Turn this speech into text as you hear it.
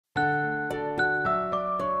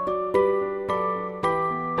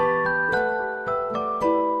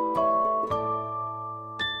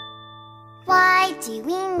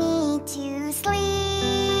need to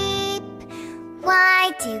sleep?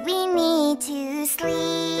 Why do we need to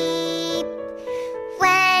sleep?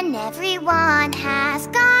 When everyone has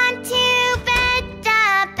gone to bed,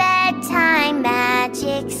 the bedtime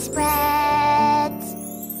magic spreads.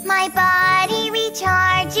 My body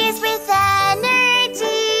recharges with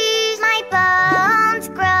energy. My bones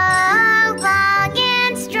grow long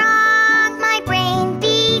and strong. My brain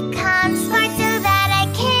becomes smart so that I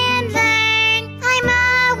can learn. I'm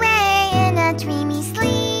away in a dreamy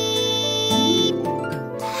sleep.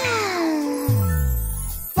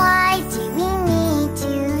 Why do we need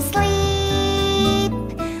to sleep?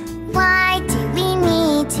 Why do we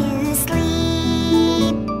need to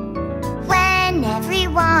sleep? When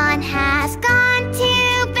everyone has gone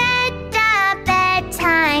to bed, the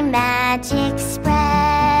bedtime magic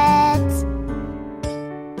spreads.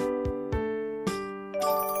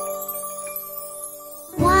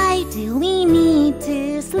 Why do we need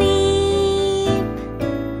to sleep?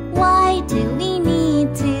 Why do we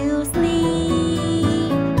need to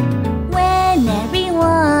sleep? When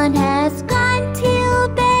everyone has gone to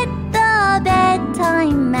bed, the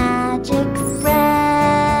bedtime magic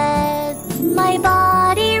spreads. My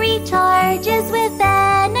body recharges with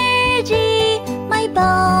energy. My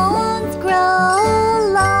bones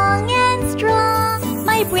grow long and strong.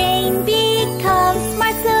 My brain becomes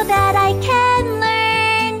smart so that I can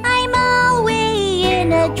learn. I'm away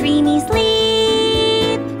in a dreamy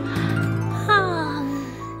sleep.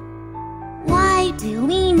 Why do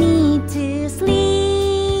we need